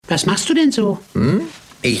Was machst du denn so?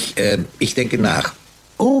 Ich denke nach.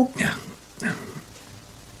 Oh. Ja.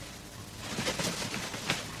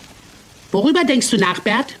 Worüber denkst du nach,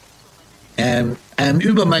 Bert?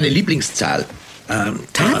 Über meine Lieblingszahl.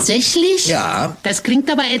 Tatsächlich? Ja. Das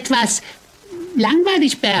klingt aber etwas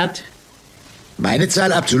langweilig, Bert. Meine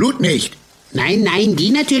Zahl absolut nicht. Nein, die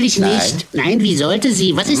natürlich nicht. Nein, wie sollte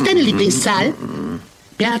sie? Was ist deine Lieblingszahl?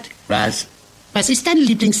 Bert, Was? was ist deine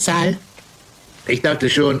Lieblingszahl? Ich dachte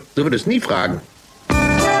schon, du würdest nie fragen.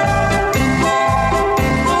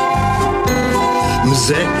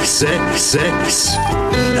 6, 6, 6.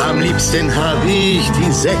 Am liebsten hab ich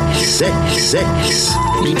die 6, 6, 6.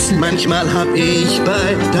 Liebsten? Manchmal hab ich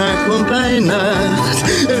bei Tag und bei Nacht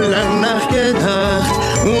lang nachgedacht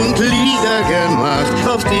und Lieder gemacht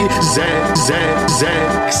auf die 6, 6,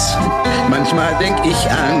 6. Manchmal denk ich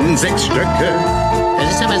an 6 Stöcke.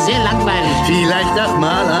 Das ist aber sehr langweilig. Vielleicht auch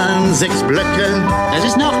mal an 6 Blöcke. Das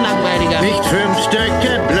ist noch langweiliger. Nicht 5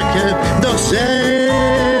 Stöcke, Blöcke, doch 6.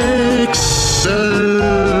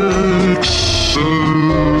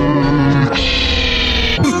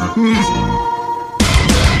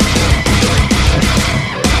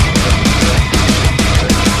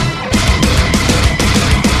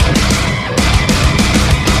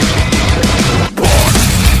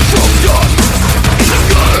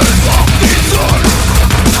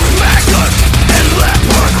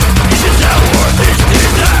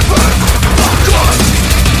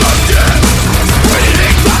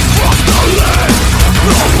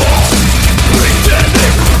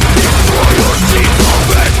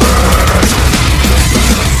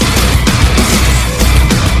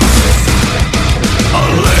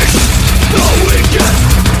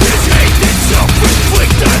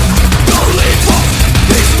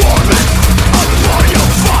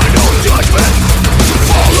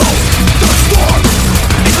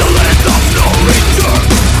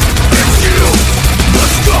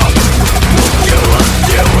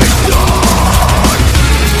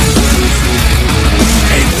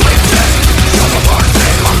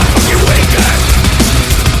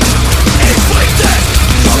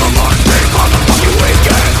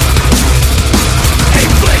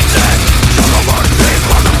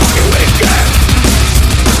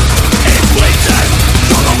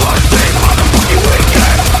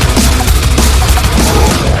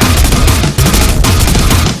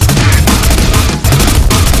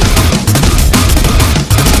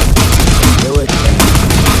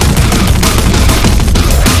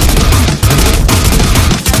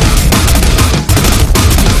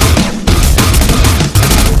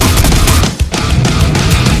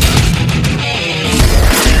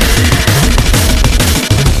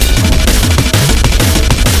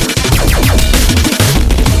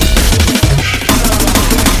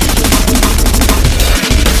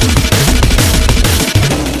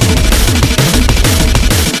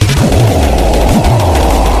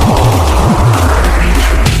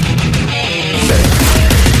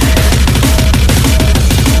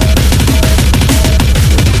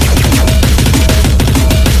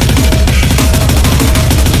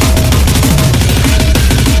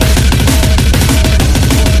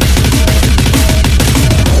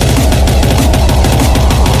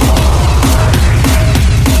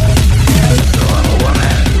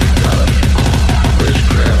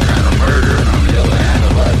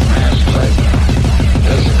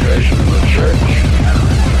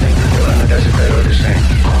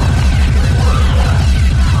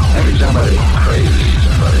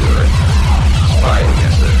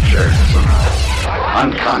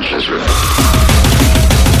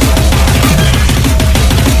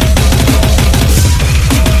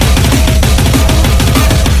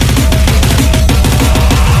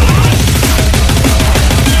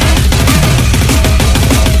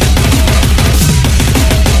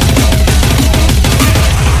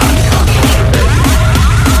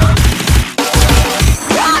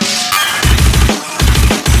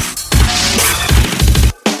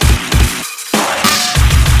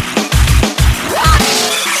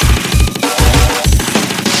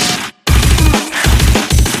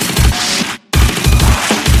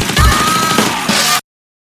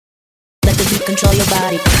 Control your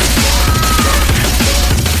body.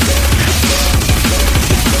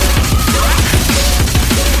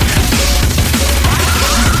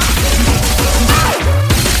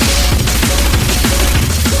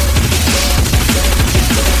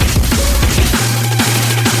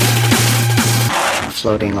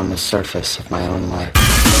 Floating on the surface of my own life.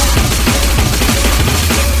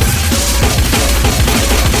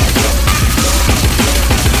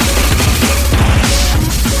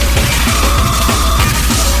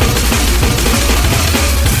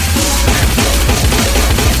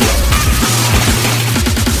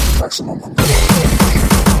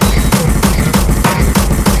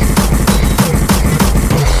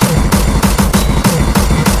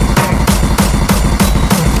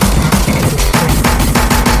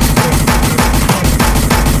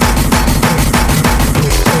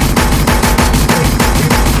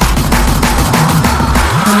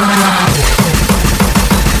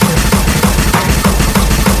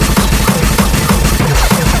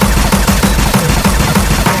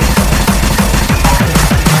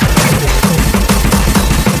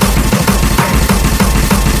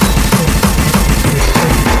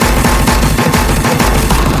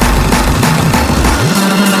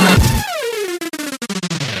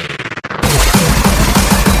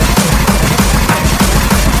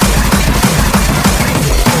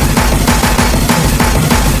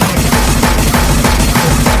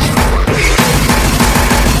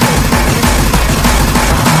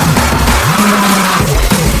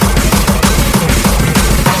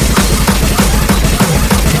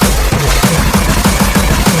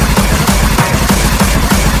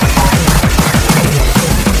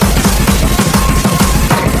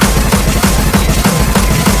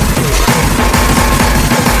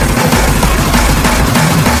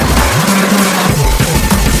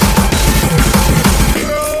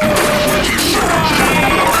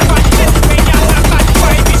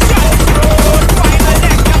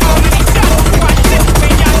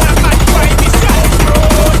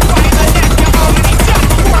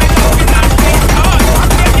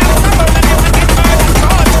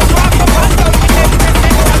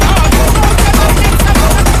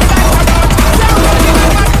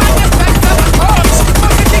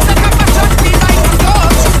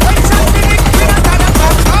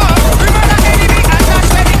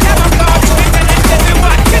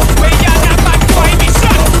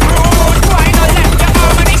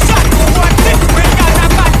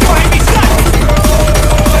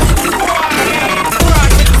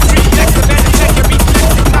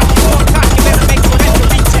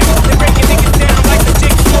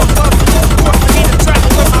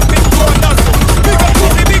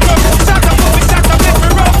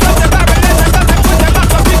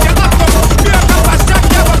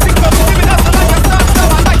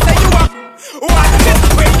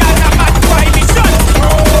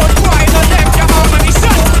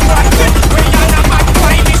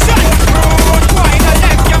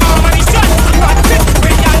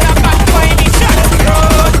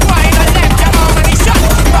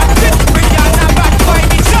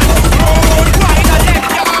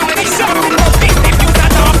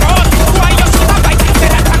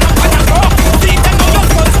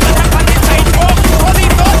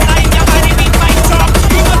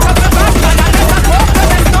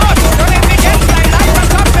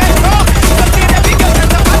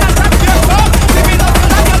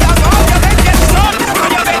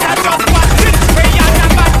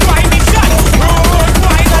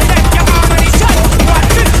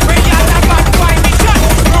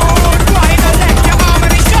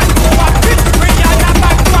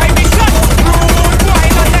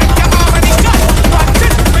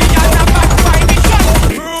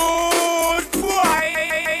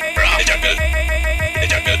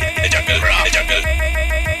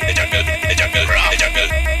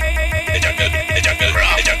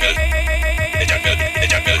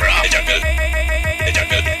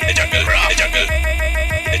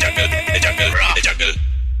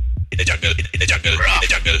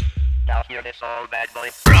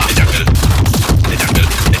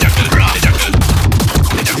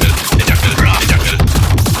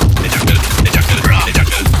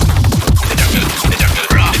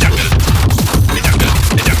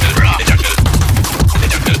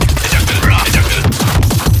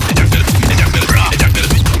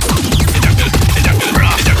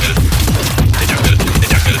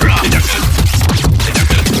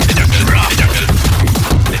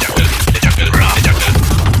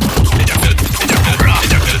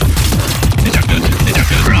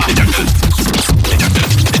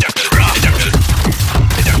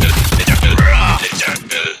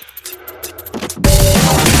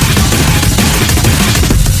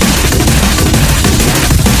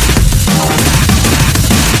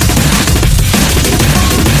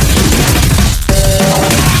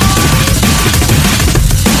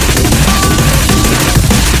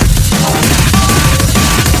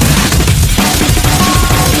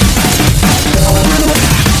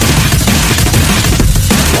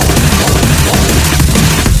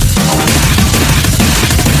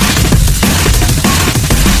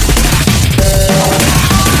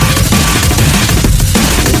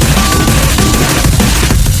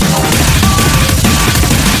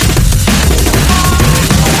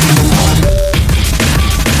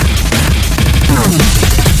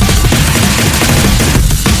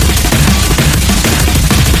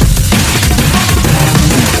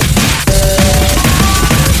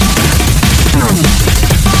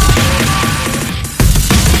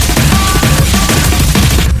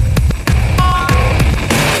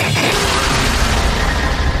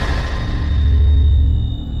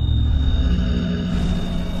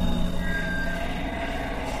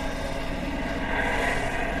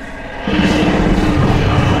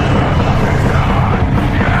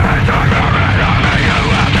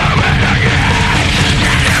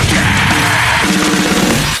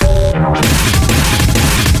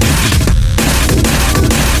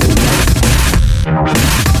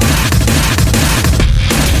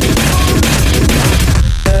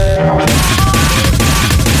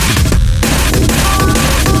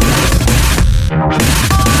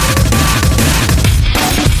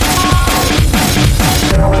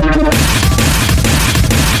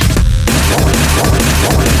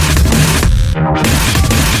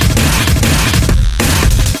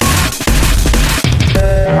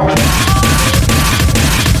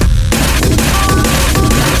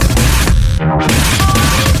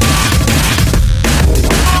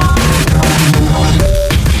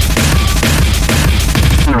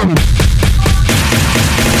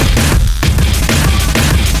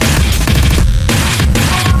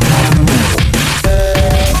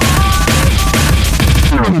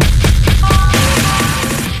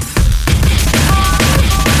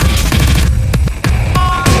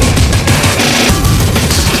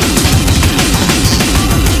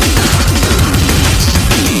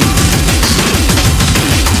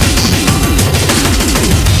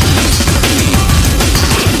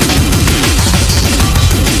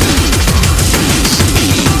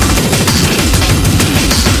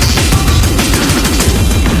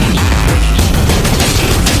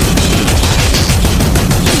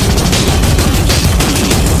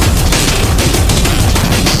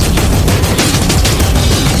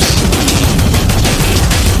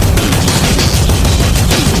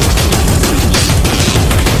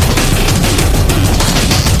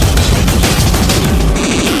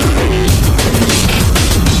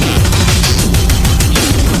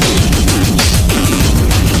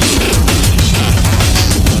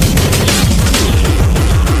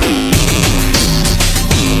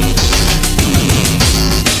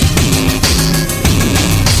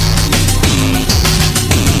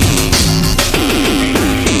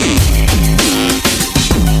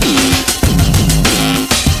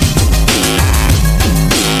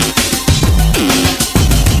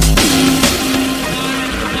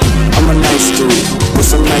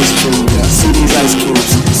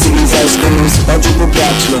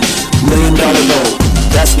 bachelor, $1,000,000 gold.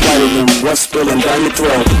 That's whiter than what's spilling down your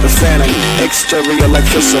throat. The phantom, exterior like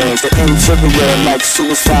fissures, the interior like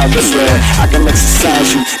suicide wrist red. I can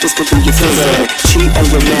exercise you, just to think you feel red. Cheat on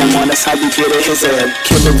your man, that's how you get it, his head.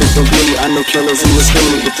 Killer with the really, I know killers in the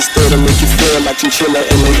screen. With the still to make you feel like chinchilla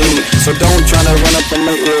in the heat. So don't tryna run up in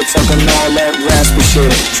my ear, talking all that raspy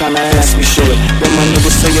shit. Tryna ask me shit. When my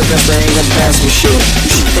niggas say your best, they ain't gon' pass me shit.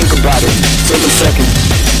 You should think about it, take a second.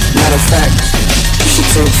 Matter of fact, you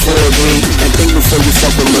should take 4D and think before you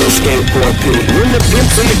fuck with little skateboard P. When the pimp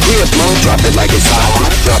to your grip, man, drop it like it's hot.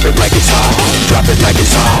 Drop it like it's hot. Drop it like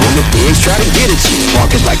it's hot. When the pigs try to get at you,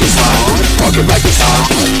 walk it like it's hot. Walk it like it's hot.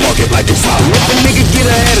 Walk it like it's hot. If a nigga get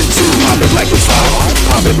an attitude, pop it like it's hot.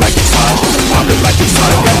 Pop it like it's hot. Pop it like it's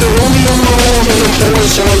hot. I got the roomie on my arm and I'm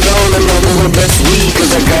pouring Sean down and I'm on the best weed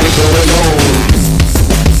cause I got it going on.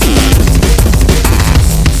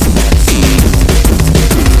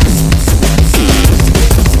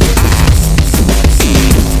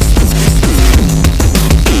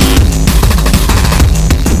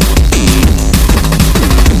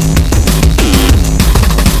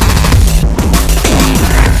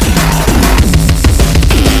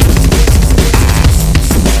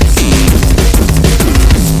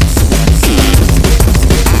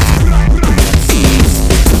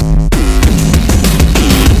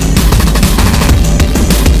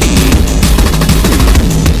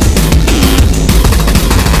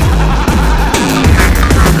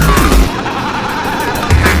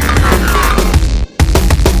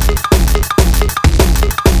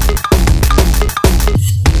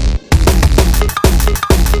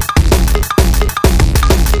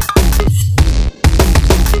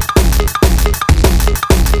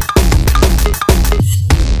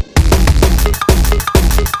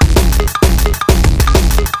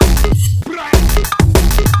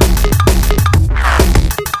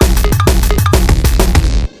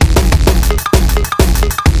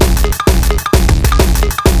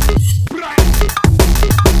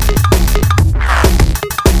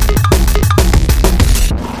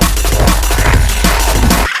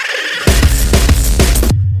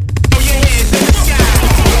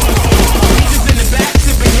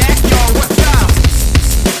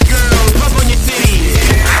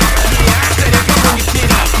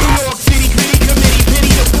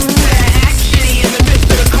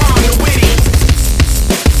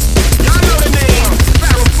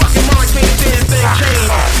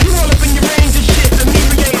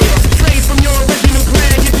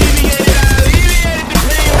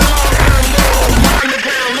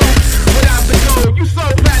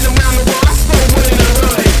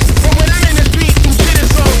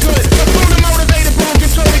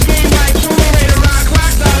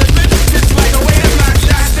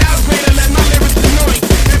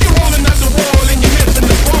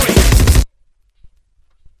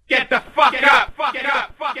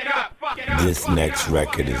 This next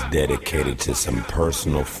record is dedicated to some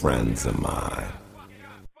personal friends of mine.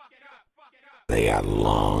 They got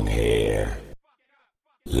long hair,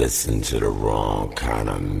 listen to the wrong kind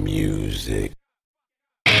of music.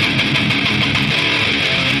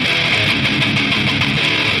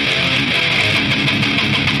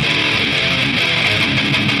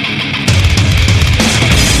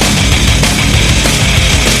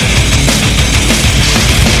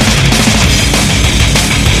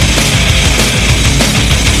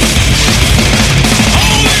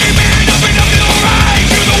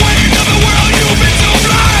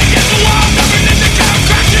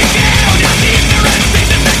 Crashing down, your ignorance seems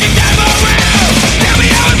to second time around.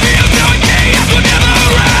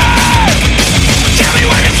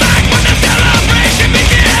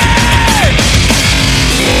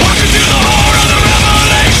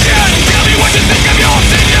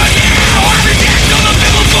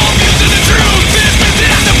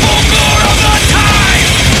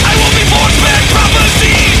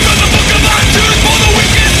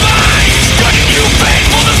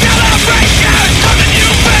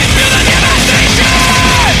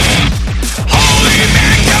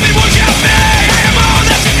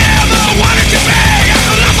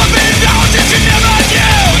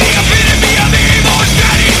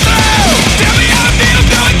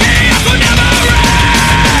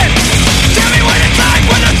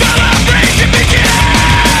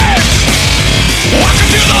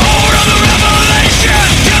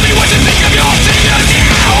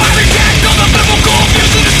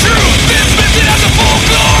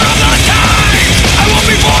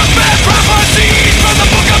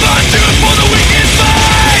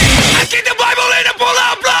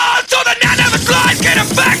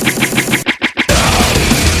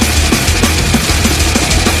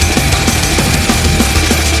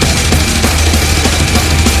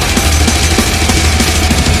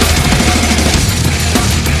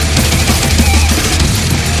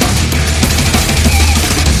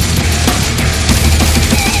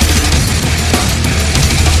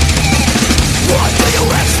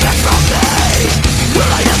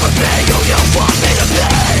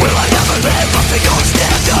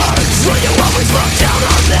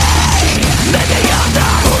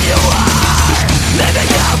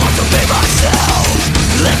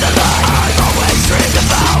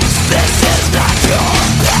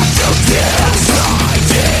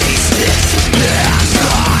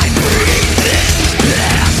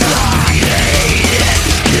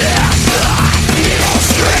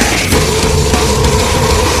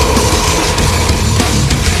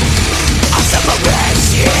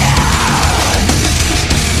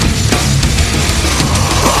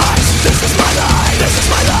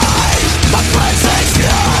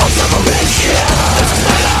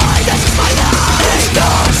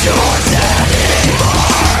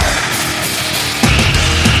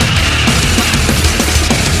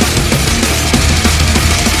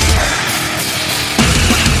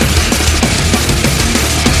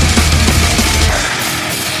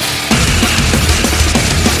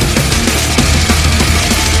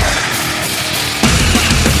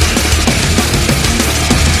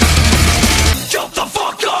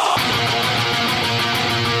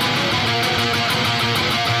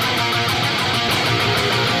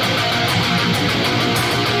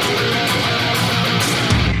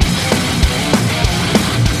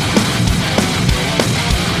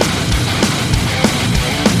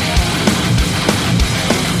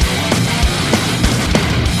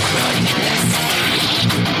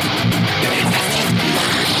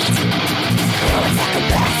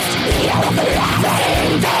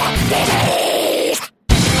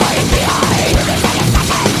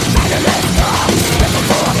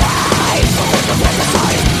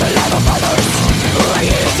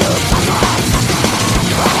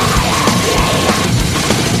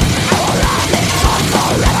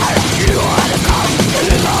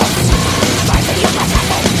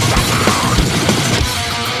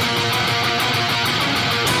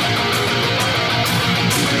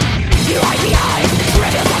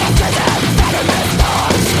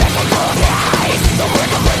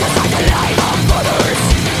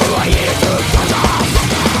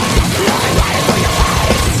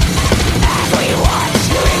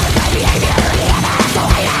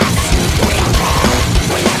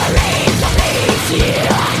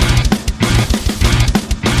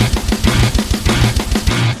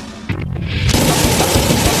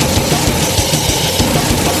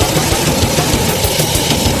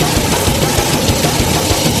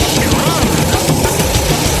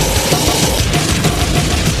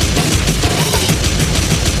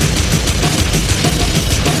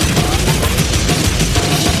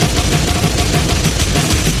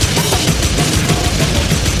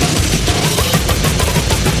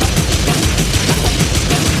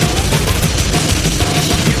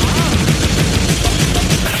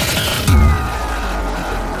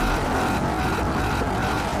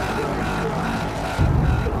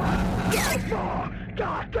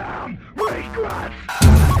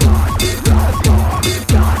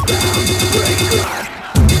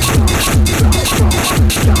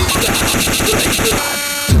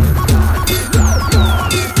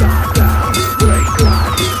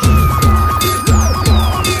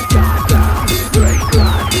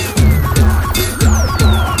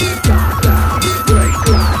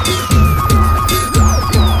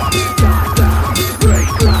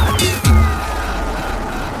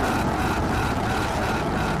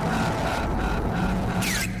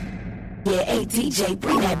 DJ,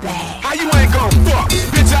 bring that back. How you ain't gon' fuck?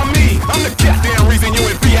 Bitch, I'm me. I'm the goddamn reason you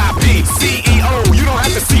in VIP. CEO, you don't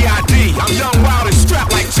have to CID. I'm young, wild, and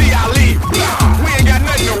strapped like G. Ali. We ain't got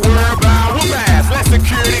nothing to worry about. We'll pass. Let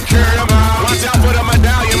security carry them out. Watch out for the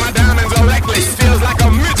medallion. My diamonds are reckless. Feels like a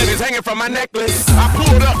midget is hanging from my necklace. I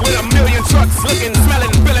pulled up with a million trucks. Looking,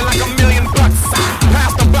 smelling, feeling like $1,000,000.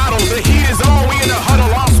 Pass the bottle. The heat is on. We in the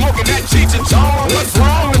huddle. All smoking that Cheech and Chong. What's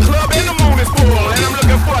wrong? The club and the moon is full. And I'm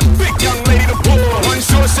looking for a thick young lady to pull. One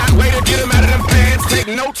short shot way to get him out of them pants. Take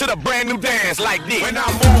note to the brand new dance like this. When I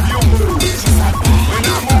move, you move. Just like that. When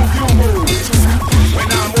I move, you move. Just like that. When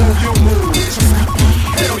I move, you move. Just like that.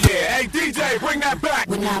 Hell yeah. Hey, DJ, bring that back.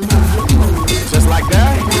 When I move, you move. Just like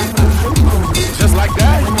that. When I move, you move. Just like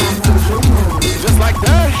that. When I move, you move. Just like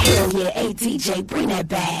that. Hell yeah. Hey, DJ, bring that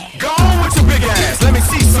back. Go on with your big ass. Let me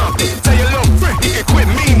see something. Tell your little friend he can quit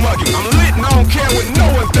me mugging. I'm lit and I don't care what no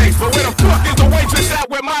one thinks. But where the fuck is the waitress at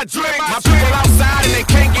with my drink? My people outside and they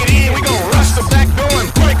can't get in. We gon' rush the back door and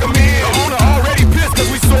break them in. The owner already pissed cause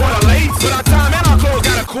we sorta late. But our time and our clothes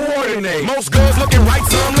gotta coordinate. Most girls looking right,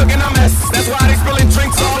 some looking a mess. That's why they spilling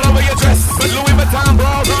drinks all over your dress. But Louis Vuitton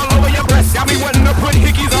bras all over your breast. Got me wanting to put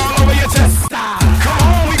hickeys all over your chest. Come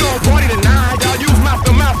on, we gon' party tonight. Y'all use mouth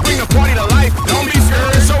to mouth, bring the party to life. Don't be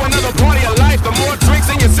scared, show another party of life. The more drinks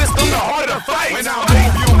in your system, the harder the fight. When I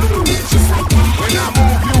move, you move. Just like that. When I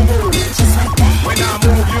move, you move. Just like that. When I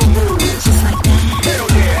move, you move. Just like that. Hell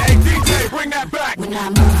yeah, hey DJ, bring that back. When I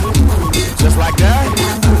move, you move. Just like that. When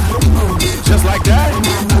I move, you move. Just like that. When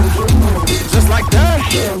I move, you move. Just like that.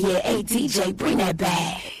 Hell yeah. Hey, DJ, bring that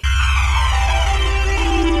back.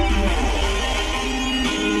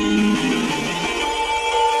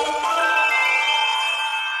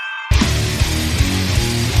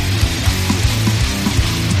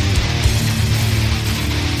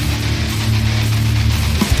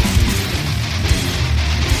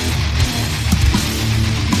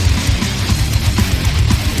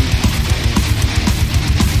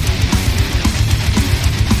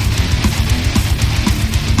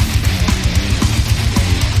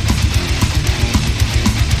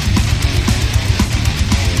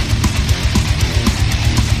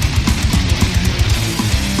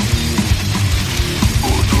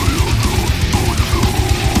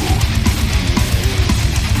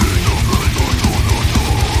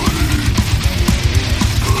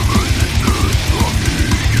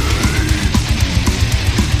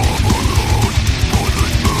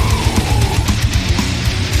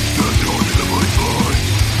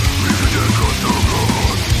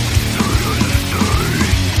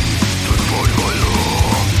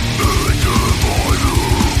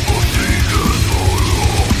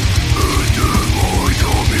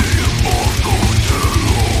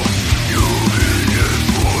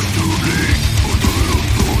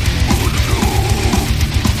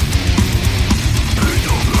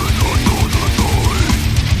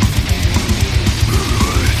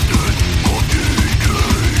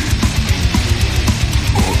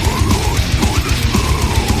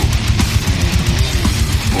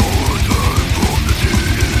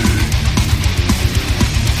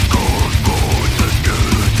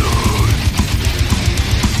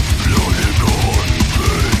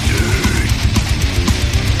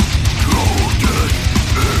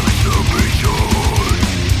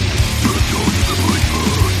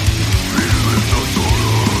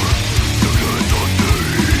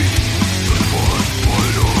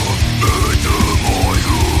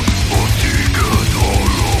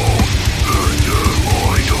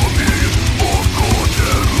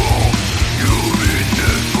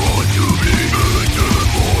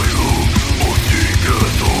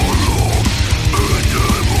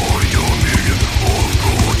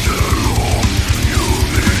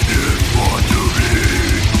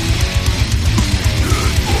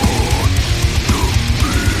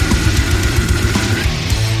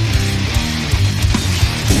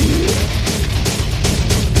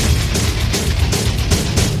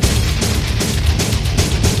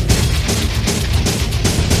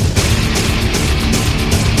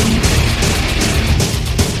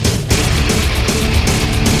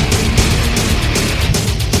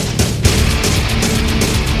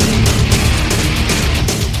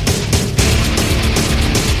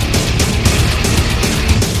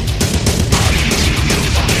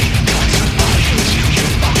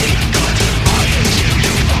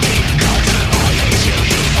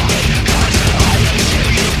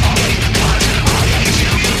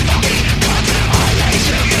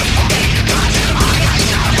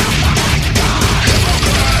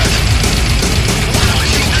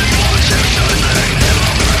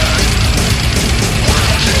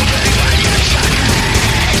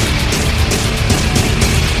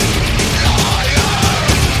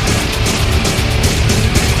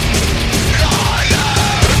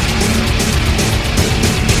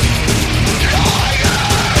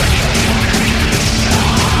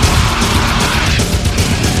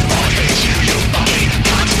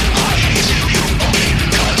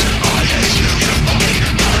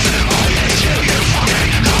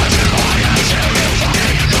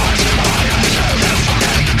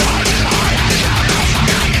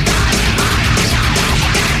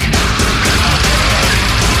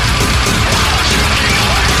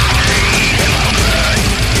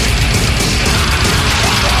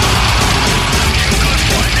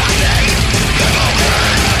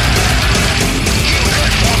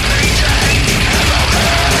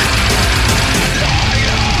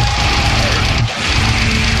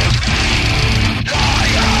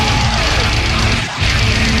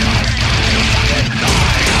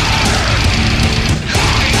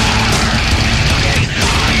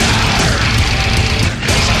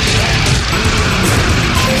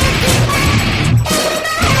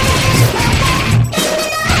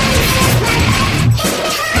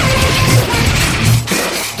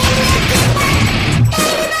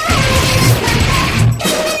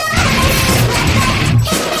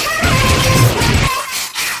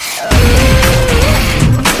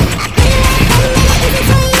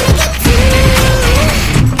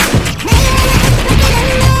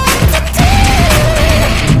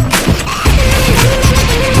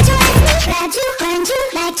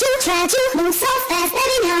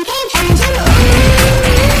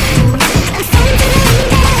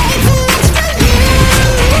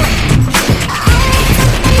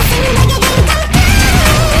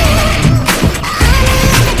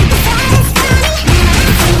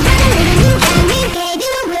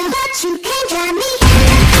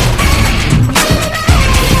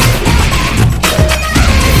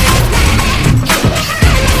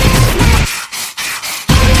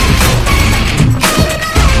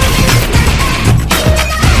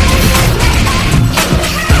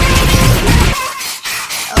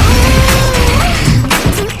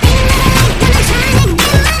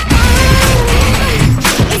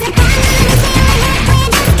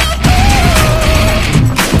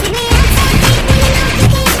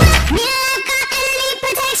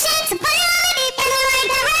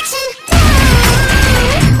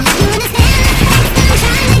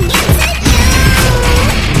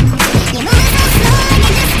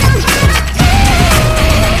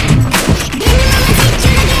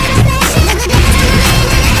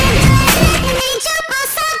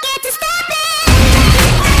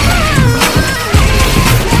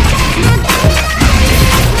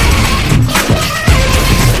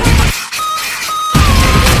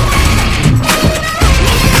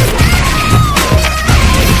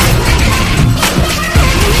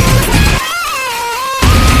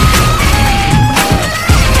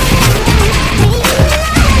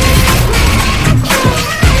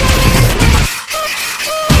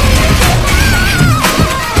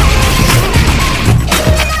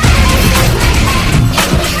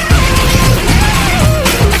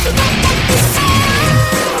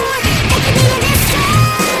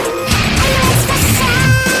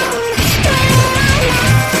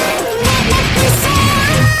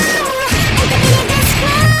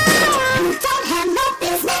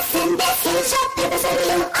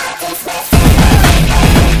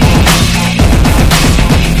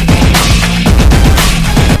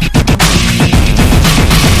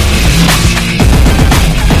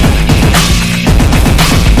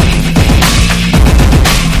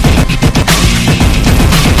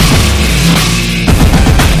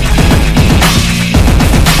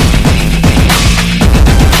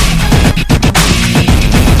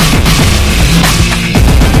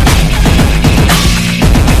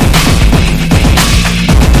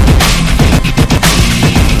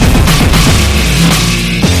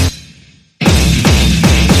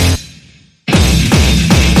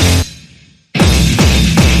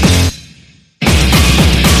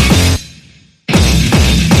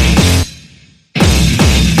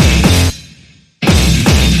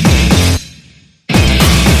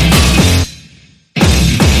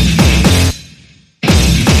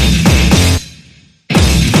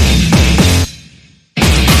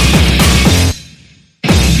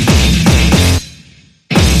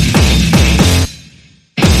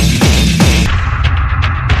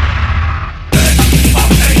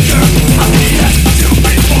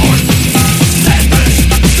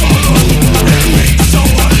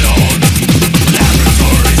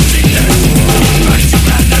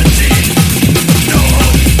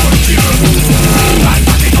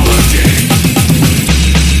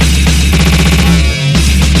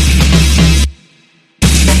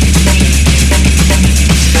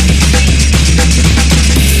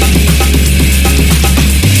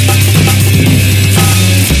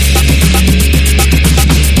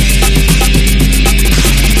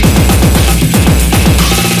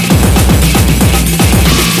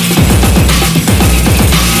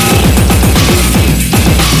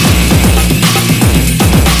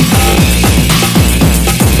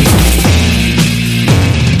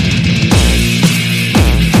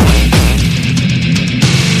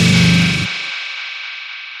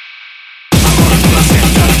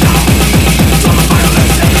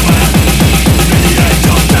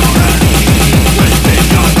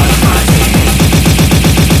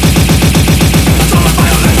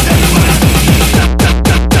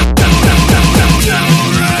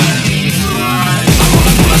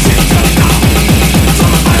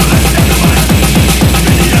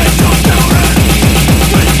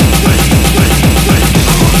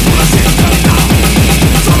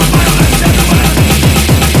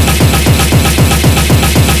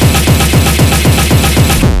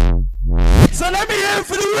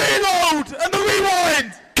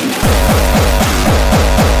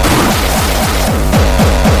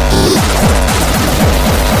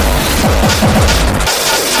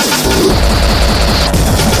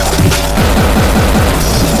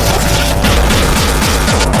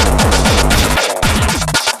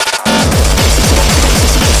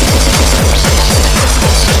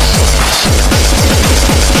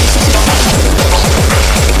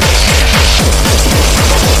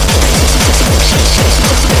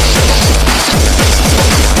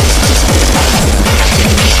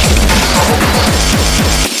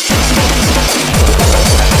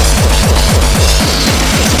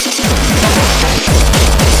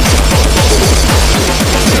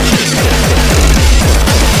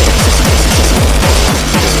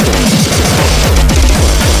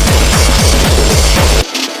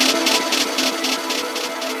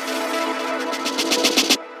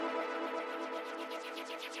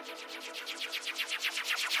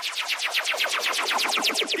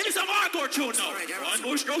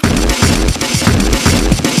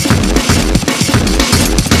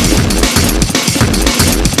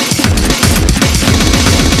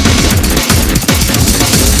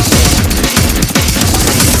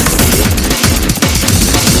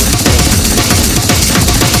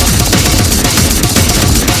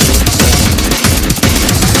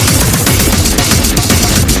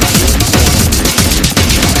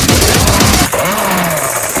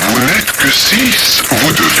 6,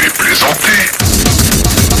 vous devez plaisanter.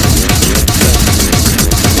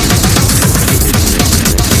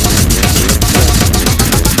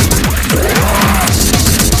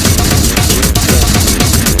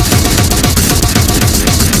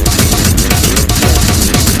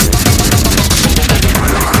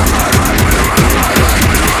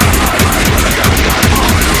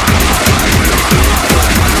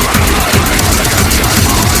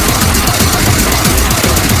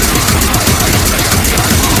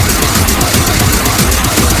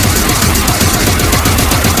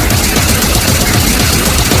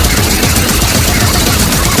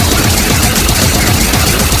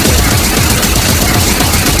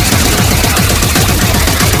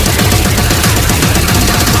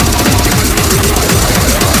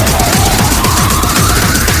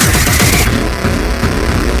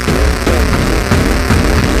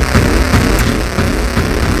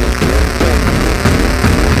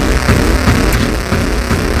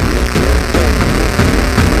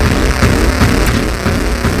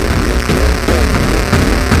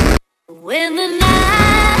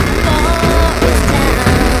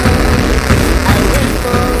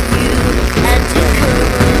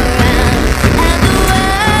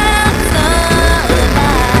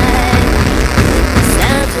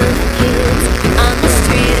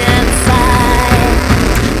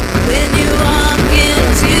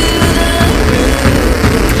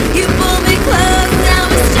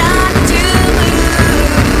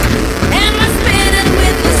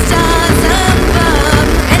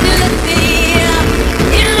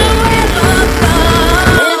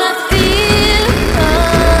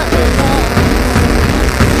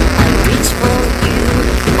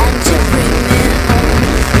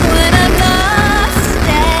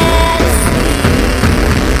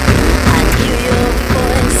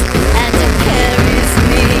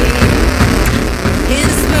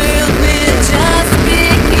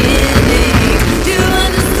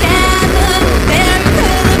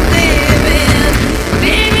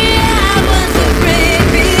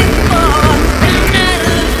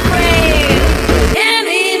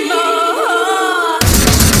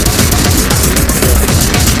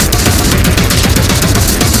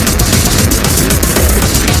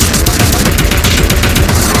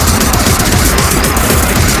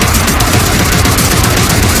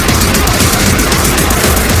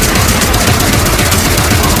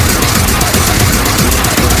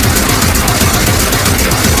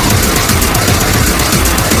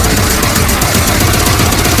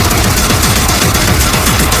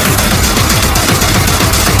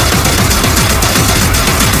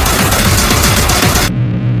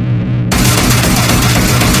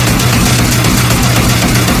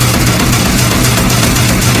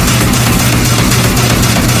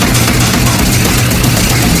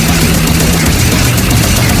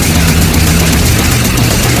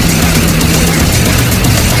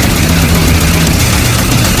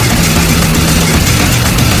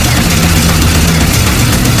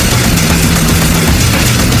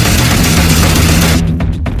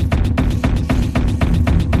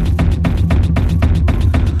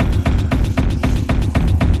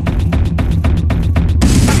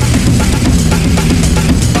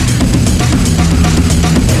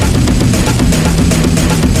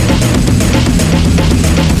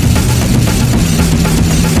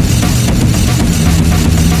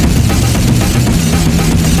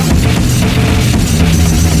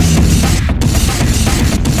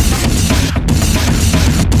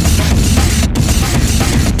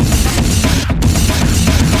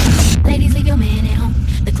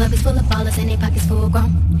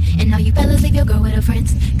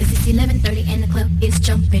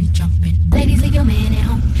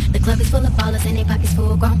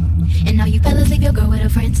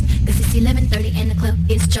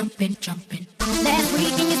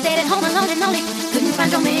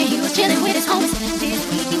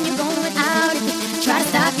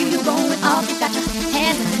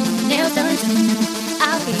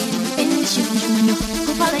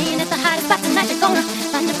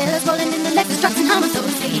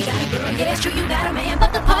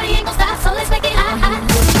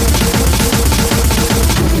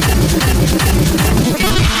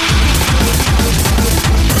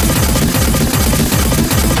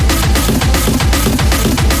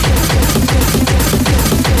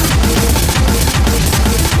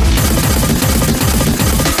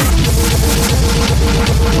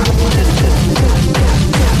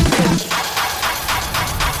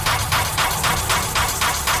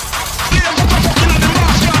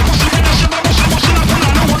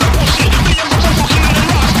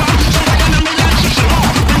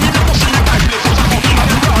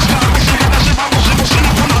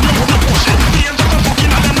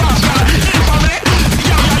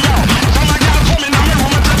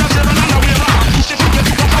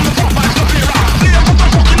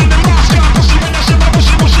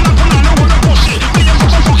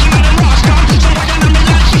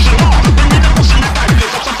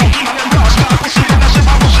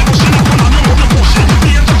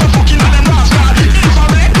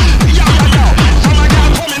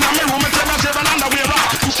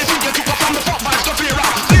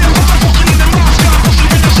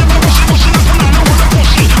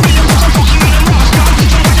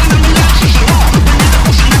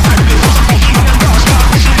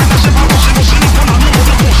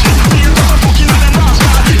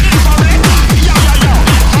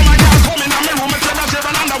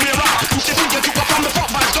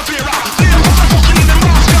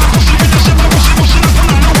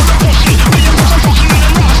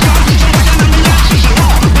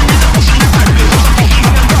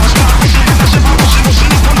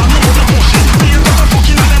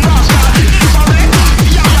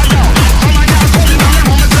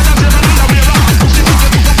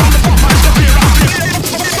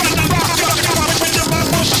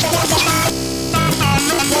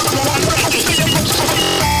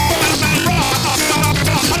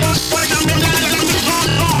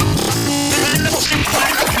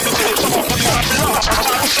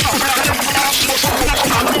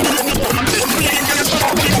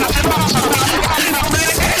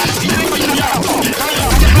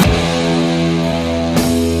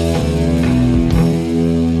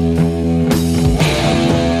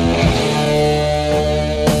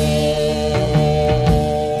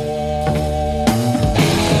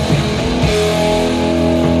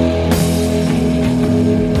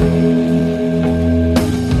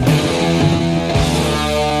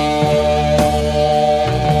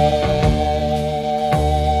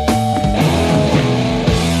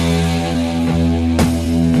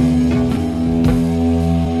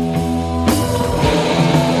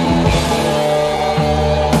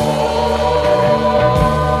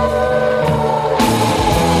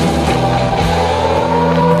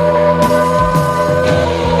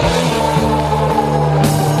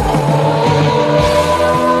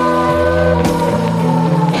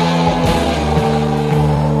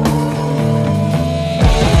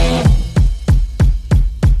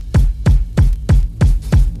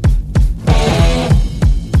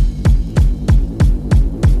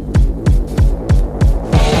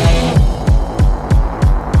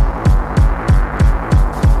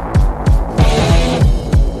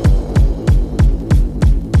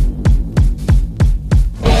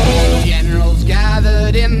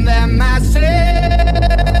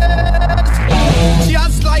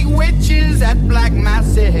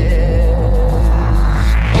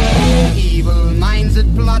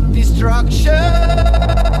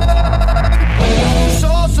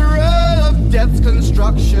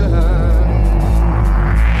 destruction.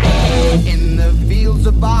 In the fields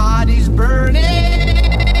of bodies burning,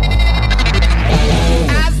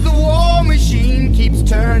 as the war machine keeps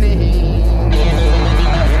turning.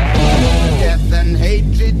 Death and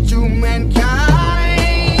hatred to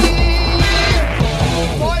mankind,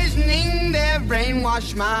 poisoning their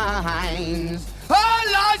brainwashed minds. Oh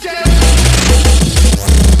Lord, yeah.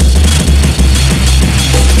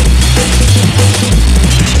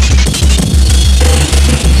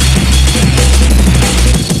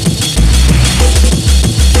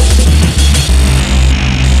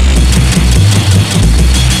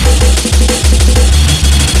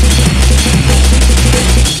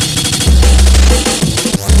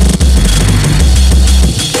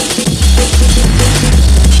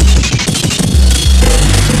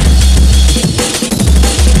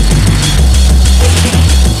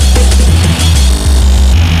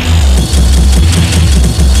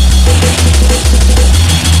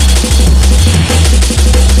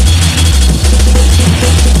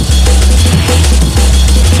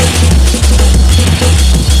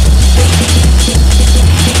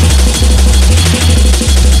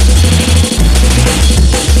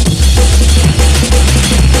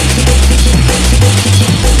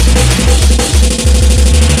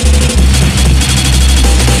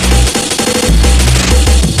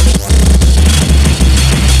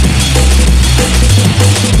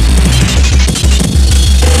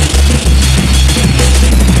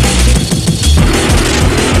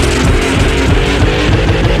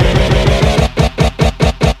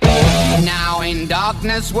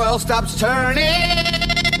 This world stops turning,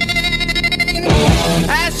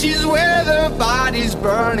 ashes where the body's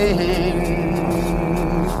burning.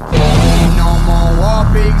 No more war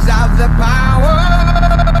pigs have the power,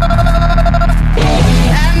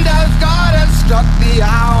 and as God has struck the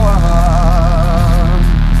hour,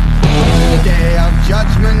 the day of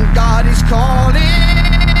judgment God is calling.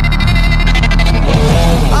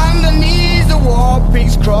 On the knees the war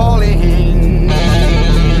pigs crawling,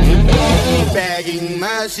 begging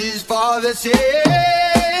mercies for the sins.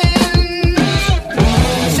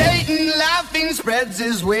 Satan laughing spreads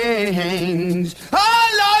his wings. Oh!